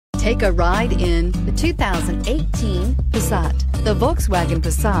Take a ride in the 2018 Passat. The Volkswagen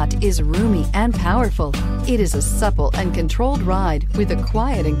Passat is roomy and powerful. It is a supple and controlled ride with a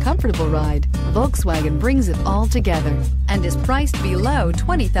quiet and comfortable ride. Volkswagen brings it all together and is priced below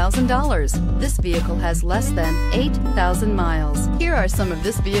 $20,000. This vehicle has less than 8,000 miles. Here are some of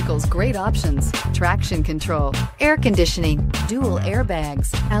this vehicle's great options: traction control, air conditioning, dual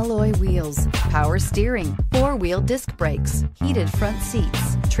airbags, alloy wheels, power steering, four-wheel disc brakes, heated front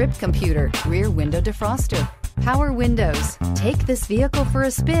seats, trip computer, rear window defroster, power windows. Take this vehicle for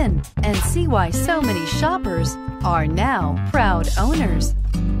a spin and see why so many shoppers are now proud owners.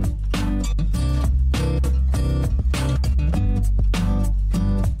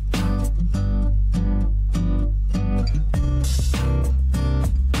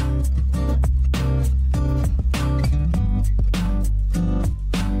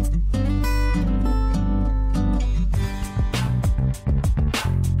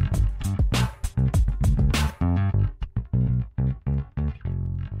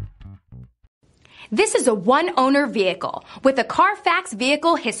 This is a one-owner vehicle with a CARFAX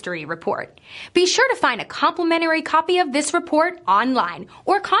Vehicle History Report. Be sure to find a complimentary copy of this report online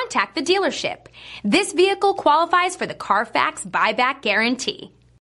or contact the dealership. This vehicle qualifies for the CARFAX Buyback Guarantee.